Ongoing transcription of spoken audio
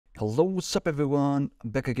Hello, what's up everyone?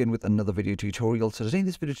 I'm back again with another video tutorial. So today in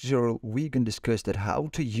this video tutorial, we can discuss that how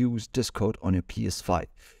to use Discord on your PS5.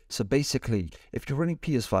 So basically, if you're running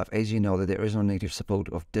PS5, as you know that there is no native support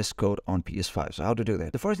of Discord on PS5. So how to do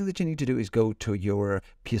that? The first thing that you need to do is go to your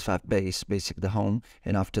PS5 base, basically the home.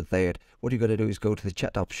 And after that, what you got to do is go to the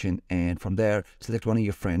chat option. And from there, select one of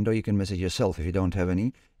your friends, or you can message yourself if you don't have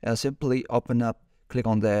any. Simply open up, click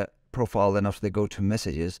on their profile, and after they go to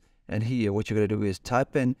messages. And here, what you're going to do is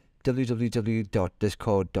type in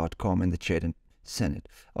www.discord.com in the chat and send it.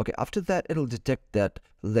 Okay, after that, it'll detect that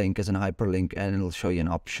link as an hyperlink, and it'll show you an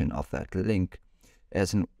option of that link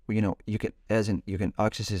as in, you can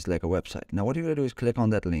access it like a website. Now, what you're going to do is click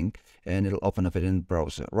on that link, and it'll open up it in the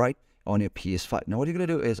browser, right, on your PS5. Now, what you're going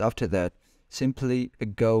to do is after that, simply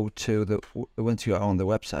go to once you are on the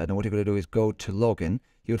website, and what you're going to do is go to login.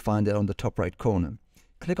 You'll find it on the top right corner.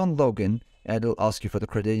 Click on login, and it'll ask you for the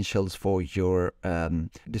credentials for your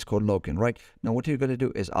Discord login, right? Now, what you're going to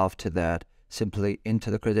do is after that, simply enter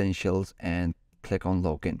the credentials and click on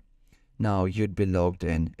login. Now, you'd be logged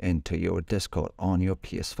in into your Discord on your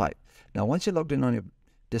PS5. Now, once you're logged in on your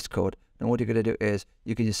Discord, then what you're going to do is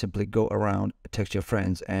you can just simply go around, text your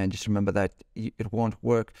friends, and just remember that it won't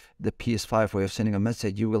work the PS5 way of sending a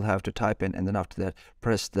message. You will have to type in, and then after that,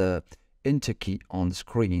 press the enter key on the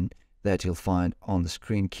screen that you'll find on the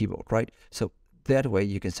screen keyboard, right? So that way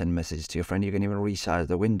you can send messages to your friend. You can even resize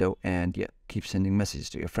the window and keep sending messages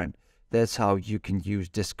to your friend. That's how you can use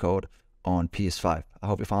Discord on PS5. I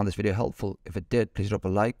hope you found this video helpful. If it did, please drop a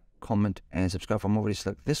like, comment, and subscribe for more videos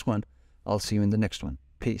like this one. I'll see you in the next one.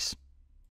 Peace.